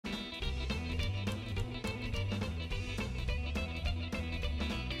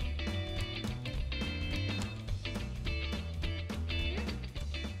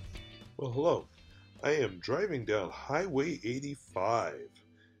Well, hello. I am driving down Highway 85.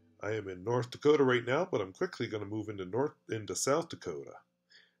 I am in North Dakota right now, but I'm quickly going to move into South Dakota.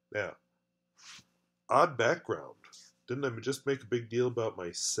 Now, odd background. Didn't I just make a big deal about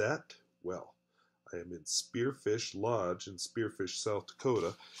my set? Well, I am in Spearfish Lodge in Spearfish, South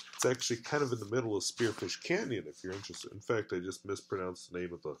Dakota. It's actually kind of in the middle of Spearfish Canyon, if you're interested. In fact, I just mispronounced the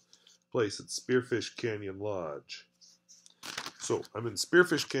name of the place. It's Spearfish Canyon Lodge. So, I'm in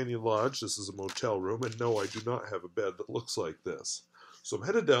Spearfish Canyon Lodge. This is a motel room, and no, I do not have a bed that looks like this. So I'm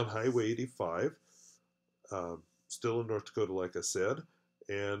headed down Highway 85, still in North Dakota, like I said,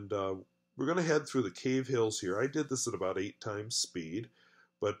 and we're going to head through the cave hills here. I did this at about 8 times speed,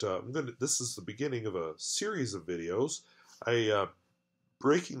 but this is the beginning of a series of videos.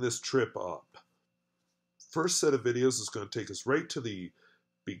 Breaking this trip up. First set of videos is going to take us right to the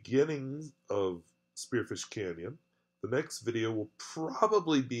beginning of Spearfish Canyon. The next video will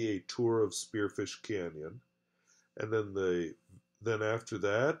probably be a tour of Spearfish Canyon, and then after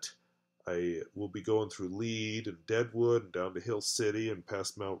that, I will be going through Lead and Deadwood and down to Hill City and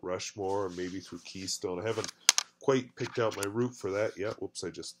past Mount Rushmore and maybe through Keystone. I haven't quite picked out my route for that yet. Whoops,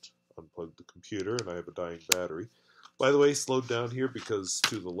 I just unplugged the computer and I have a dying battery. By the way, slowed down here because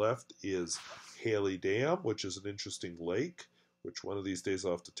to the left is Haley Dam, which is an interesting lake, which one of these days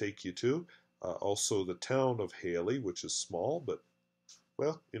I'll have to take you to. Also the town of Haley, which is small, but,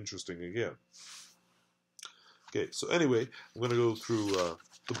 well, interesting again. Okay, so anyway, I'm going to go through the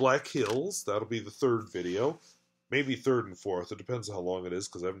Black Hills. That'll be the third video. Maybe third and fourth. It depends on how long it is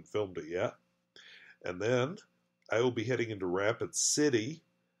because I haven't filmed it yet. And then I will be heading into Rapid City.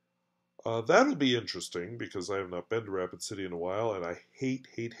 That'll be interesting because I have not been to Rapid City in a while, and I hate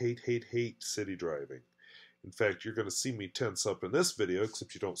city driving. In fact, you're going to see me tense up in this video,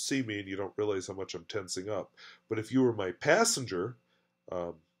 except you don't see me and you don't realize how much I'm tensing up. But if you were my passenger,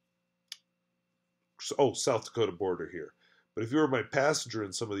 South Dakota border here. But if you were my passenger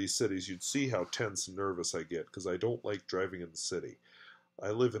in some of these cities, you'd see how tense and nervous I get, because I don't like driving in the city.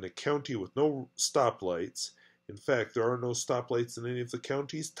 I live in a county with no stoplights. In fact, there are no stoplights in any of the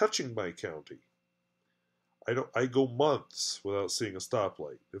counties touching my county. I go months without seeing a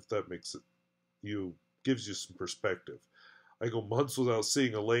stoplight, if that gives you some perspective. I go months without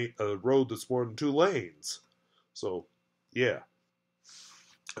seeing a road that's more than 2 lanes. So, yeah.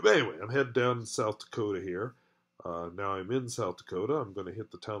 But anyway, I'm headed down in South Dakota here. Now I'm in South Dakota. I'm going to hit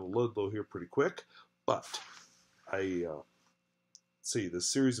the town of Ludlow here pretty quick. But see, this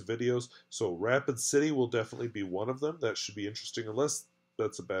series of videos. So Rapid City will definitely be one of them. That should be interesting, unless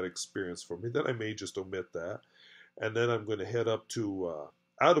that's a bad experience for me. Then I may just omit that. And then I'm going to head up to,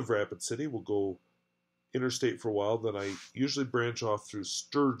 out of Rapid City. We'll go interstate for a while. Then I usually branch off through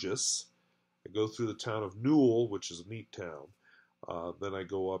Sturgis. I go through the town of Newell, which is a neat town. Then I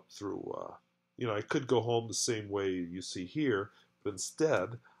go up through, I could go home the same way you see here, but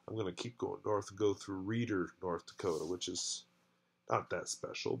instead, I'm going to keep going north and go through Reeder, North Dakota, which is not that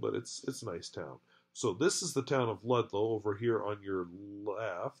special, but it's a nice town. So this is the town of Ludlow over here on your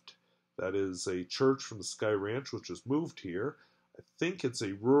left. That is a church from the Sky Ranch, which was moved here. I think it's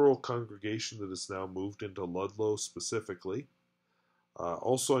a rural congregation that has now moved into Ludlow specifically.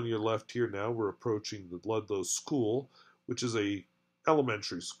 Also on your left here now, we're approaching the Ludlow School, which is a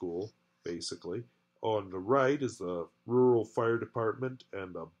elementary school, basically. On the right is the rural fire department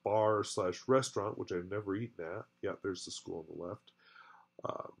and a bar/restaurant, which I've never eaten at. Yeah, there's the school on the left.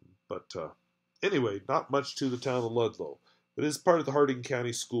 Anyway, not much to the town of Ludlow. It is part of the Harding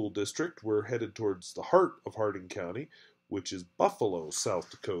County School District. We're headed towards the heart of Harding County, which is Buffalo, South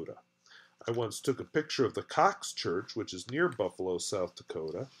Dakota. I once took a picture of the Cox Church, which is near Buffalo, South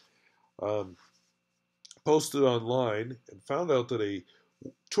Dakota. Posted online and found out that a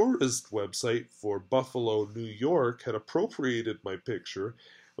tourist website for Buffalo, New York had appropriated my picture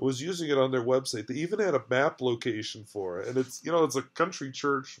and was using it on their website. They even had a map location for it. And it's a country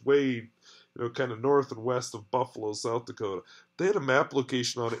church way, kind of north and west of Buffalo, South Dakota. They had a map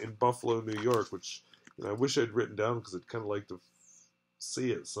location on it in Buffalo, New York, which I wish I'd written down because I'd kind of like to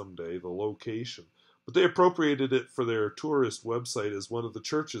see it someday, the location. But they appropriated it for their tourist website as one of the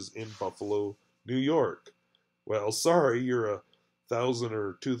churches in Buffalo, New York. Well, sorry, you're 1,000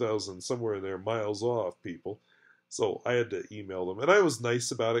 or 2,000, somewhere in there, miles off, people. So I had to email them. And I was nice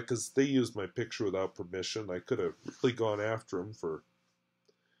about it because they used my picture without permission. I could have really gone after them for,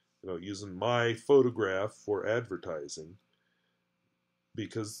 using my photograph for advertising.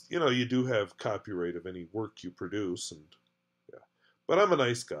 Because, you do have copyright of any work you produce. And yeah. But I'm a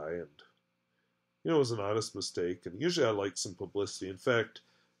nice guy, and, it was an honest mistake. And usually I like some publicity. In fact,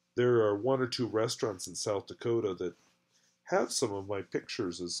 there are 1 or 2 restaurants in South Dakota that have some of my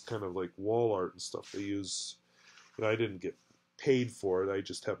pictures as kind of like wall art and stuff. They use, I didn't get paid for it. I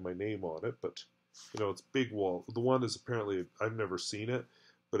just have my name on it, but it's big wall. The one is apparently, I've never seen it,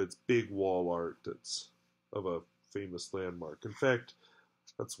 but it's big wall art that's of a famous landmark. In fact,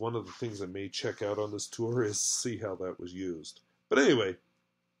 that's one of the things I may check out on this tour, is see how that was used. But anyway,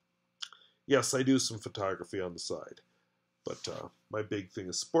 yes, I do some photography on the side. But my big thing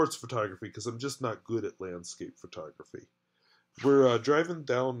is sports photography, because I'm just not good at landscape photography. We're driving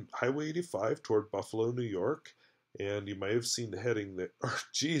down Highway 85 toward Buffalo, New York, and you may have seen the heading there.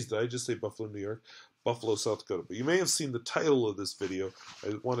 Geez, did I just say Buffalo, New York? Buffalo, South Dakota. But you may have seen the title of this video.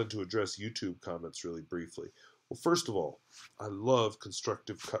 I wanted to address YouTube comments really briefly. Well, first of all, I love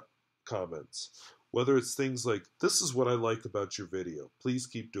constructive comments. Whether it's things like, this is what I like about your video, please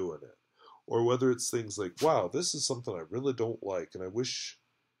keep doing it. Or whether it's things like, wow, this is something I really don't like, and I wish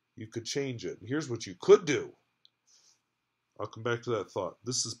you could change it. And here's what you could do. I'll come back to that thought.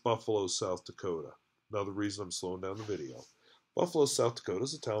 This is Buffalo, South Dakota. Another reason I'm slowing down the video. Buffalo, South Dakota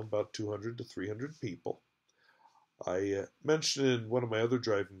is a town about 200 to 300 people. I mentioned in one of my other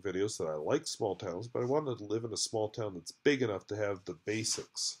driving videos that I like small towns, but I wanted to live in a small town that's big enough to have the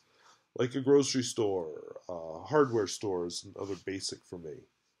basics, like a grocery store, hardware stores, and other basic for me.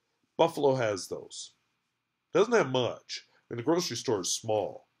 Buffalo has those. Doesn't have much. And the grocery store is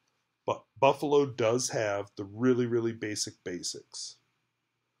small. But Buffalo does have the really, really basic basics.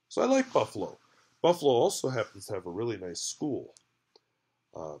 So I like Buffalo. Buffalo also happens to have a really nice school.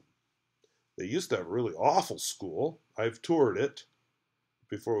 They used to have a really awful school. I've toured it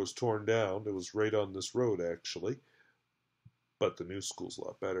before it was torn down. It was right on this road, actually. But the new school's a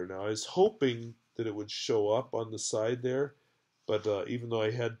lot better now. I was hoping that it would show up on the side there. But even though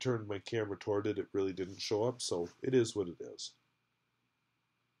I had turned my camera toward it, it really didn't show up. So it is what it is.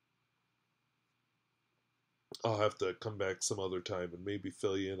 I'll have to come back some other time and maybe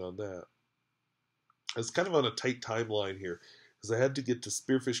fill you in on that. It's kind of on a tight timeline here, because I had to get to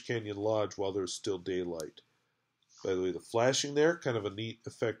Spearfish Canyon Lodge while there's still daylight. By the way, the flashing there, kind of a neat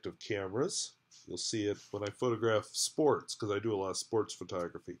effect of cameras. You'll see it when I photograph sports, because I do a lot of sports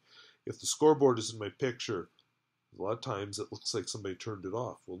photography. If the scoreboard is in my picture, a lot of times it looks like somebody turned it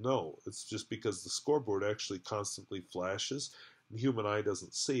off. Well, no, it's just because the scoreboard actually constantly flashes. The human eye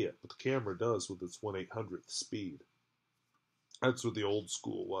doesn't see it, but the camera does with its 1/800th speed. That's what the old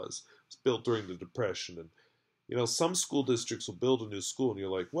school was. It was built during the Depression. And, some school districts will build a new school, and you're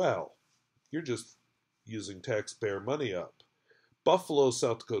like, well, you're just using taxpayer money up. Buffalo,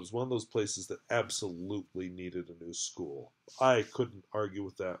 South Dakota is one of those places that absolutely needed a new school. I couldn't argue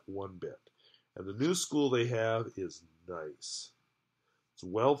with that one bit. And the new school they have is nice. It's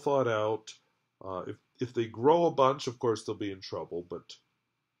well thought out. If they grow a bunch, of course, they'll be in trouble, but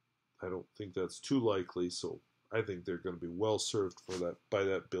I don't think that's too likely, so I think they're going to be well served by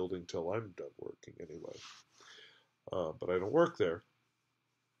that building till I'm done working anyway. But I don't work there.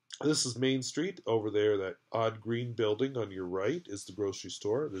 This is Main Street. Over there, that odd green building on your right is the grocery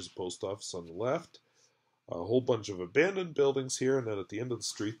store. There's a post office on the left. A whole bunch of abandoned buildings here, and then at the end of the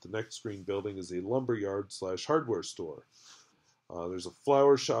street, the next green building is a lumberyard/hardware store. There's a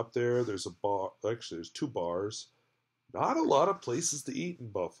flower shop there. There's a bar. Actually, there's 2 bars. Not a lot of places to eat in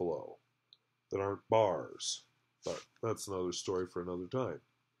Buffalo that aren't bars. But that's another story for another time.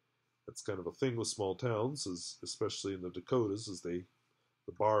 That's kind of a thing with small towns, especially in the Dakotas, the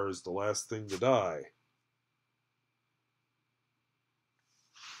bar is the last thing to die.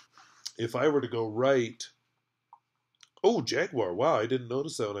 If I were to go right... Oh, Jaguar. Wow, I didn't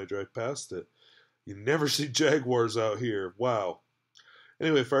notice that when I drive past it. You never see Jaguars out here. Wow.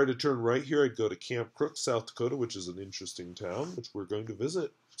 Anyway, if I were to turn right here, I'd go to Camp Crook, South Dakota, which is an interesting town, which we're going to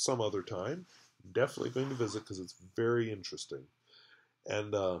visit some other time. Definitely going to visit because it's very interesting.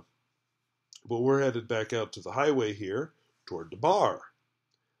 And but we're headed back out to the highway here toward the bar.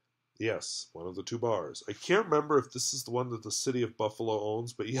 Yes, one of the 2 bars. I can't remember if this is the one that the city of Buffalo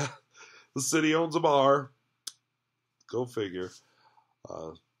owns, but yeah, the city owns a bar. Go figure.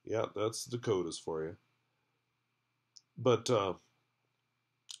 Yeah, that's the Dakotas for you. But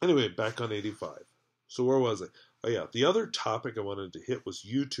anyway, back on 85. So where was I? Oh yeah, the other topic I wanted to hit was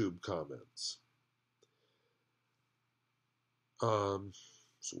YouTube comments.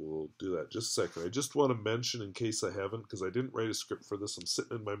 So we'll do that just a second. I just want to mention, in case I haven't, because I didn't write a script for this, I'm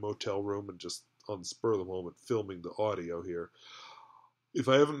sitting in my motel room and just on the spur of the moment filming the audio here. If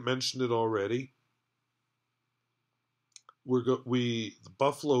I haven't mentioned it already, the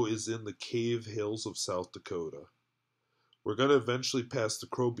Buffalo is in the Cave Hills of South Dakota. We're going to eventually pass the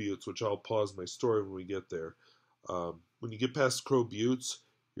Crow Buttes, which I'll pause my story when we get there. When you get past Crow Buttes,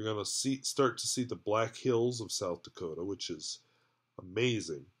 You're going to start to see the Black Hills of South Dakota, which is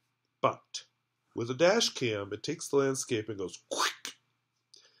amazing. But with a dash cam, it takes the landscape and goes quick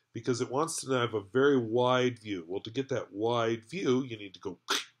because it wants to have a very wide view. Well, to get that wide view, you need to go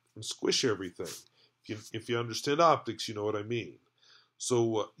and squish everything. If you understand optics, you know what I mean.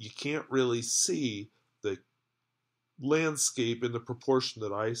 So you can't really see the landscape in the proportion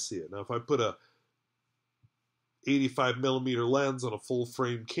that I see it. Now, if I put a 85 millimeter lens on a full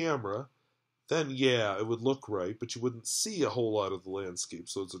frame camera, then yeah, it would look right, but you wouldn't see a whole lot of the landscape.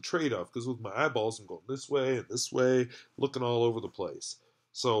 So it's a trade-off, because with my eyeballs, I'm going this way and this way, looking all over the place.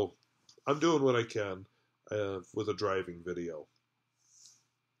 So I'm doing what I can with a driving video.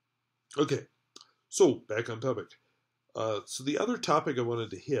 Okay, so back on topic. So the other topic I wanted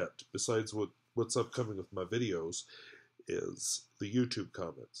to hit, besides what's upcoming with my videos, is the YouTube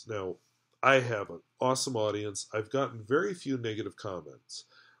comments. Now, I have an awesome audience. I've gotten very few negative comments.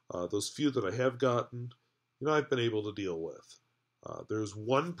 Those few that I have gotten, I've been able to deal with. There's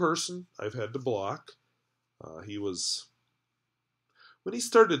one person I've had to block. When he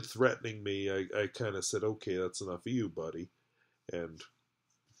started threatening me, I kind of said, okay, that's enough of you, buddy, and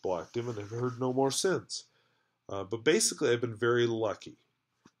blocked him, and have heard no more since. But basically, I've been very lucky.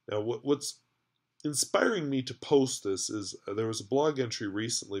 Now, what's inspiring me to post this is there was a blog entry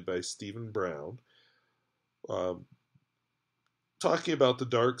recently by Stephen Brown talking about the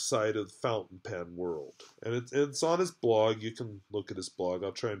dark side of the fountain pen world. And it's on his blog. You can look at his blog.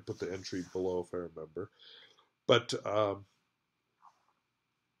 I'll try and put the entry below if I remember. But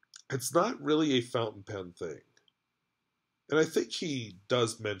it's not really a fountain pen thing. And I think he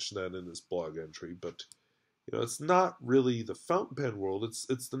does mention that in his blog entry, but it's not really the fountain pen world.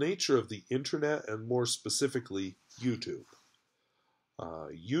 It's the nature of the internet, and more specifically, YouTube.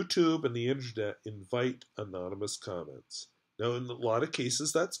 YouTube and the internet invite anonymous comments. Now, in a lot of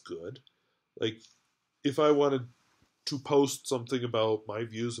cases, that's good. Like, if I wanted to post something about my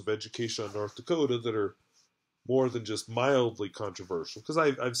views of education on North Dakota that are more than just mildly controversial, because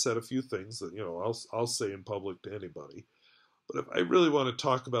I've said a few things that I'll say in public to anybody. But if I really want to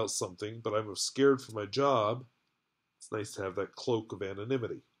talk about something, but I'm scared for my job, it's nice to have that cloak of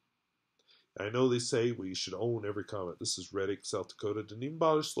anonymity. I know they say we should own every comment. This is Reddick, South Dakota. Didn't even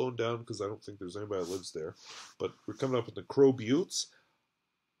bother slowing down because I don't think there's anybody that lives there. But we're coming up in the Crow Buttes.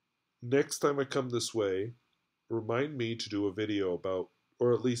 Next time I come this way, remind me to do a video about,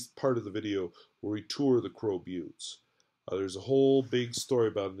 or at least part of the video, where we tour the Crow Buttes. There's a whole big story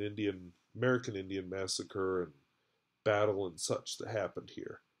about an American Indian massacre and battle and such that happened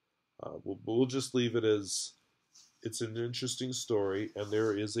here. We'll just leave it as it's an interesting story, and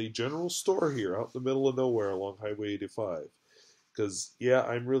there is a general store here out in the middle of nowhere along Highway 85. Because, yeah,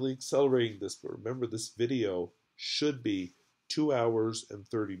 I'm really accelerating this, but remember, this video should be 2 hours and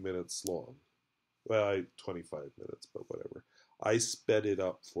 30 minutes long. Well, 25 minutes, but whatever. I sped it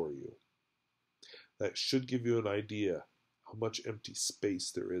up for you. That should give you an idea how much empty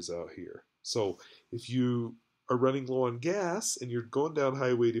space there is out here. So, if you are running low on gas and you're going down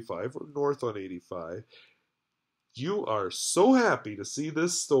Highway 85 or north on 85, you are so happy to see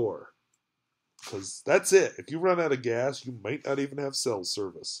this store. Because that's it. If you run out of gas, you might not even have cell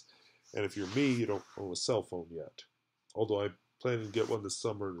service. And if you're me, you don't own a cell phone yet. Although I'm planning to get one this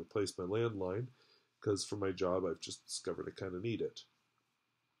summer and replace my landline, because for my job, I've just discovered I kind of need it.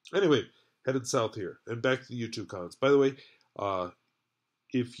 Anyway, headed south here. And back to the YouTube comments. By the way,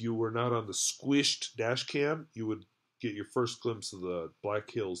 if you were not on the squished dash cam, you would get your first glimpse of the Black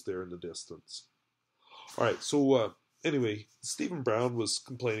Hills there in the distance. All right, so anyway, Stephen Brown was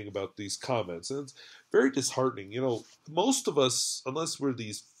complaining about these comments, and it's very disheartening. Most of us, unless we're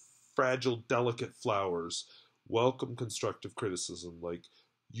these fragile, delicate flowers, welcome constructive criticism. Like,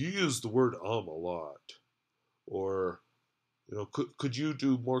 you use the word a lot. Or, could you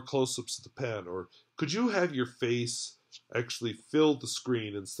do more close-ups of the pen? Or could you have your face actually fill the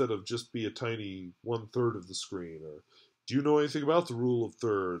screen instead of just be a tiny 1/3 of the screen? Or do you know anything about the rule of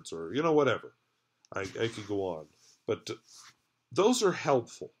thirds? Or, whatever. I could go on. But those are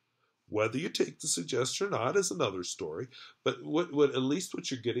helpful. Whether you take the suggestion or not is another story. But at least what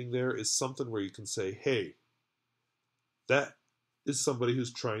you're getting there is something where you can say, hey, that is somebody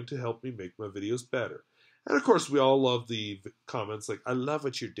who's trying to help me make my videos better. And of course, we all love the comments like, I love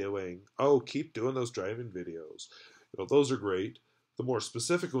what you're doing. Oh, keep doing those driving videos. Those are great. The more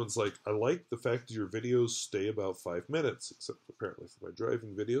specific ones, like, I like the fact that your videos stay about 5 minutes, except apparently for my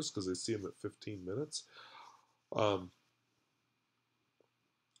driving videos, because I see them at 15 minutes.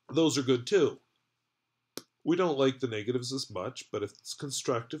 Those are good too. We don't like the negatives as much, but if it's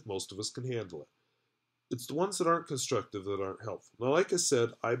constructive, most of us can handle it. it's the ones that aren't constructive that aren't helpful. Now, like I said,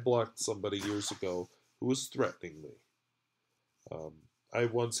 I blocked somebody years ago who was threatening me. Um, I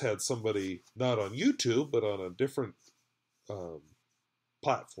once had somebody, not on YouTube, but on a different um,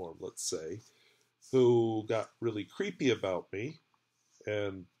 platform, let's say, who got really creepy about me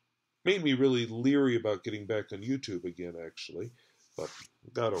and made me really leery about getting back on YouTube again, actually, but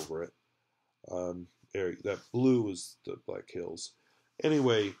got over it. That blue is the Black Hills.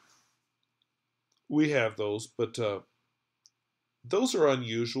 Anyway, we have those, but those are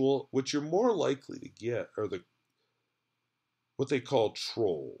unusual. What you're more likely to get are what they call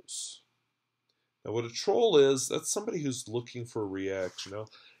trolls. Now, what a troll is, that's somebody who's looking for a reaction.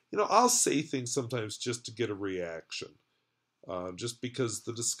 Now, I'll say things sometimes just to get a reaction, just because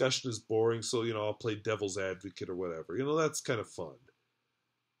the discussion is boring. So, I'll play devil's advocate or whatever. That's kind of fun.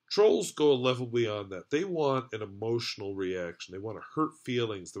 Trolls go a level beyond that. They want an emotional reaction. They want to hurt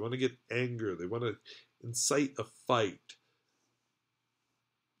feelings. They want to get anger. They want to incite a fight.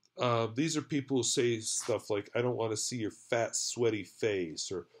 These are people who say stuff like, I don't want to see your fat, sweaty face,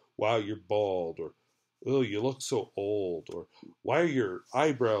 or wow, you're bald, or oh, you look so old, or why are your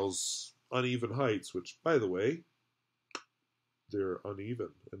eyebrows uneven heights, which, by the way, they're uneven.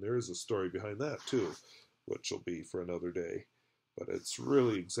 And there is a story behind that, too, which will be for another day. But it's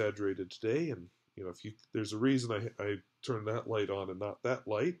really exaggerated today, and there's a reason I turned that light on and not that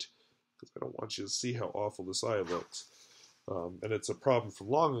light, because I don't want you to see how awful this eye looks. And it's a problem from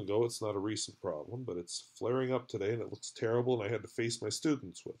long ago. It's not a recent problem, but it's flaring up today, and it looks terrible, and I had to face my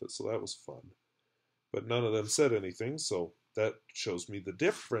students with it, so that was fun. But none of them said anything, so that shows me the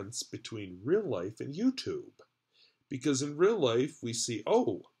difference between real life and YouTube. Because in real life, we see,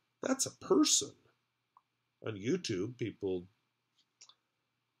 oh, that's a person. On YouTube,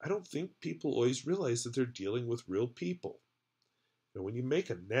 I don't think people always realize that they're dealing with real people. And when you make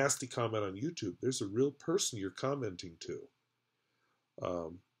a nasty comment on YouTube, there's a real person you're commenting to.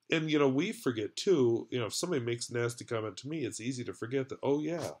 And we forget too, if somebody makes a nasty comment to me, it's easy to forget that, oh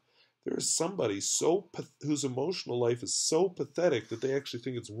yeah, there's somebody whose emotional life is so pathetic that they actually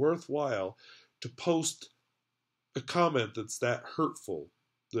think it's worthwhile to post a comment that's that hurtful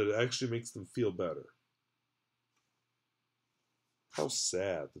that it actually makes them feel better. How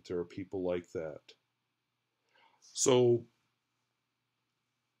sad that there are people like that. So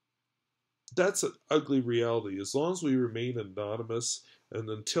that's an ugly reality. As long as we remain anonymous and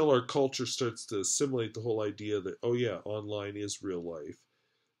until our culture starts to assimilate the whole idea that, oh yeah, online is real life,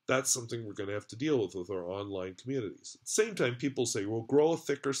 that's something we're going to have to deal with our online communities. At the same time, people say, well, grow a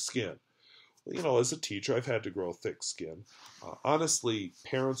thicker skin. Well, as a teacher, I've had to grow a thick skin. Honestly,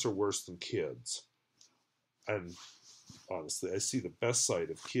 parents are worse than kids. And honestly, I see the best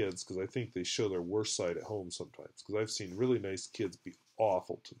side of kids because I think they show their worst side at home sometimes. Because I've seen really nice kids be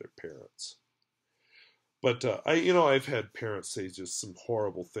awful to their parents. But I've had parents say just some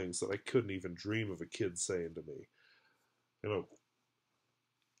horrible things that I couldn't even dream of a kid saying to me.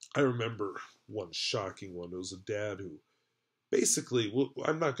 I remember one shocking one. It was a dad who basically,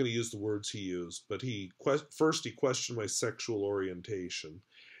 I'm not going to use the words he used, but first he questioned my sexual orientation,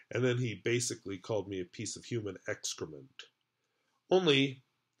 and then he basically called me a piece of human excrement. Only,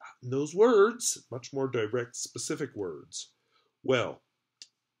 those words, much more direct, specific words. Well,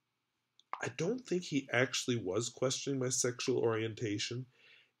 I don't think he actually was questioning my sexual orientation,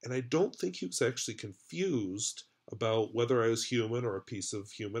 and I don't think he was actually confused about whether I was human or a piece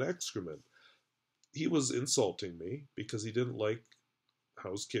of human excrement. He was insulting me because he didn't like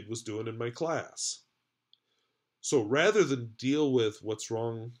how his kid was doing in my class. So rather than deal with what's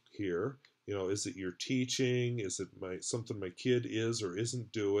wrong here, is it your teaching? Is it something my kid is or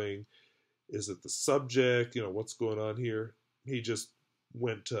isn't doing? Is it the subject? What's going on here? He just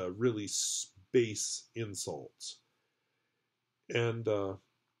went to really base insults. And I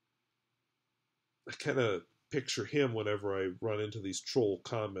kind of picture him whenever I run into these troll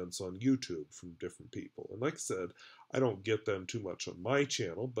comments on YouTube from different people. And like I said, I don't get them too much on my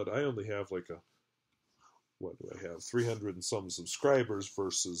channel, but I only have 300 and some subscribers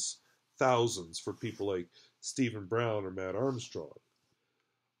versus thousands for people like Stephen Brown or Matt Armstrong.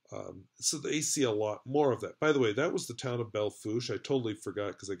 So they see a lot more of that. By the way, that was the town of Belle-Fourche. I totally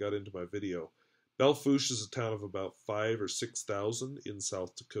forgot because I got into my video. Belle-Fourche is a town of about 5,000 or 6,000 in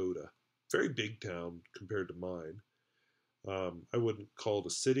South Dakota. Very big town compared to mine. I wouldn't call it a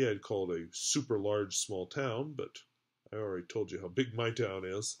city. I'd call it a super large small town, but I already told you how big my town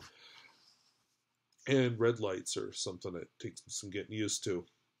is. And red lights are something that takes some getting used to.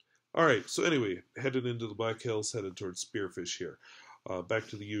 All right, so anyway, headed into the Black Hills, headed towards Spearfish here. Back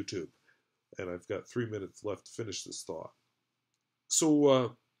to the YouTube. And I've got 3 minutes left to finish this thought.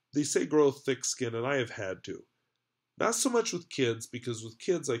 So they say grow thick skin, and I have had to. Not so much with kids, because with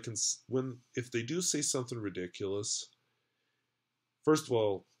kids I can, if they do say something ridiculous, first of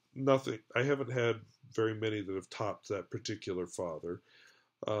all, nothing. I haven't had very many that have topped that particular father.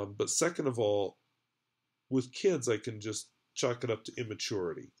 But second of all, with kids I can just chalk it up to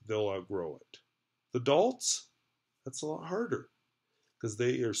immaturity. They'll outgrow it. The adults, that's a lot harder, because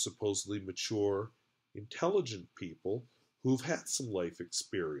they are supposedly mature, intelligent people who've had some life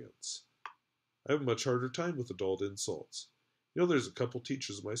experience. I have a much harder time with adult insults. You know, there's a couple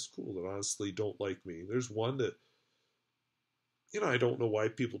teachers in my school that honestly don't like me. There's one that, I don't know why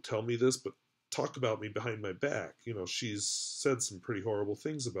people tell me this, but talk about me behind my back. She's said some pretty horrible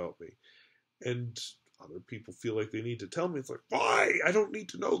things about me. And other people feel like they need to tell me. It's like, why? I don't need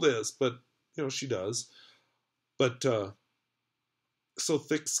to know this. But, she does. But, so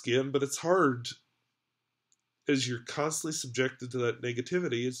thick skin, but it's hard as you're constantly subjected to that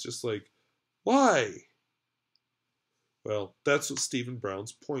negativity. It's just like, why? Well, that's what Stephen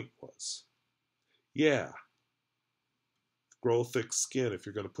Brown's point was. Yeah, grow thick skin if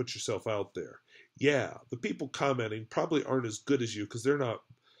you're going to put yourself out there. Yeah, the people commenting probably aren't as good as you, because they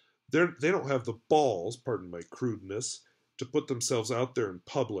don't have the balls, pardon my crudeness, to put themselves out there in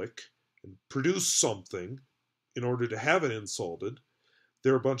public and produce something in order to have it insulted.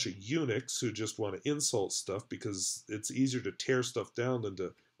 They're a bunch of eunuchs who just want to insult stuff because it's easier to tear stuff down than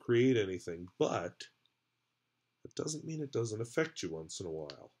to create anything. But it doesn't mean it doesn't affect you once in a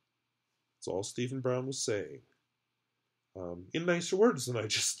while. That's all Stephen Brown was saying. In nicer words than I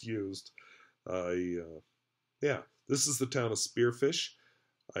just used. Yeah, this is the town of Spearfish.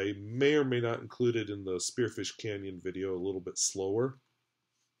 I may or may not include it in the Spearfish Canyon video a little bit slower.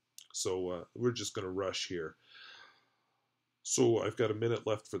 So we're just going to rush here. So I've got a minute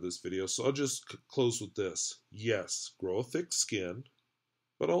left for this video, so I'll just close with this. Yes, grow a thick skin,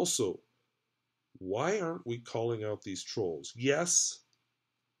 but also, why aren't we calling out these trolls? Yes,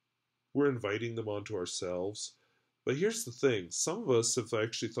 we're inviting them onto ourselves, but here's the thing. Some of us have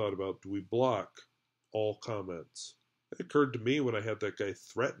actually thought about, do we block all comments? It occurred to me when I had that guy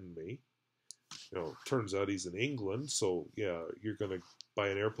threaten me. Turns out he's in England, so yeah, you're going to buy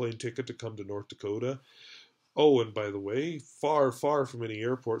an airplane ticket to come to North Dakota. Oh, and by the way, far, far from any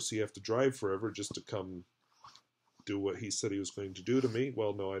airport, so you have to drive forever just to come do what he said he was going to do to me.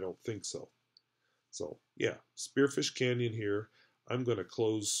 Well, no, I don't think so. So, yeah, Spearfish Canyon here. I'm going to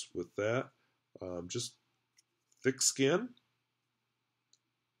close with that. Just thick skin.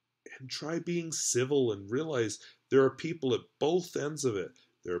 And try being civil and realize there are people at both ends of it.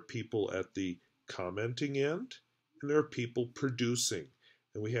 There are people at the commenting end, and there are people producing.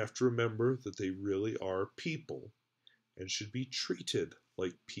 And we have to remember that they really are people and should be treated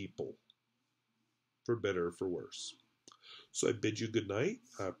like people, for better or for worse. So I bid you good night.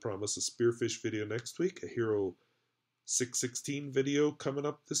 I promise a Spearfish video next week, a Hero 616 video coming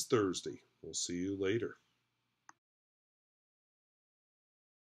up this Thursday. We'll see you later.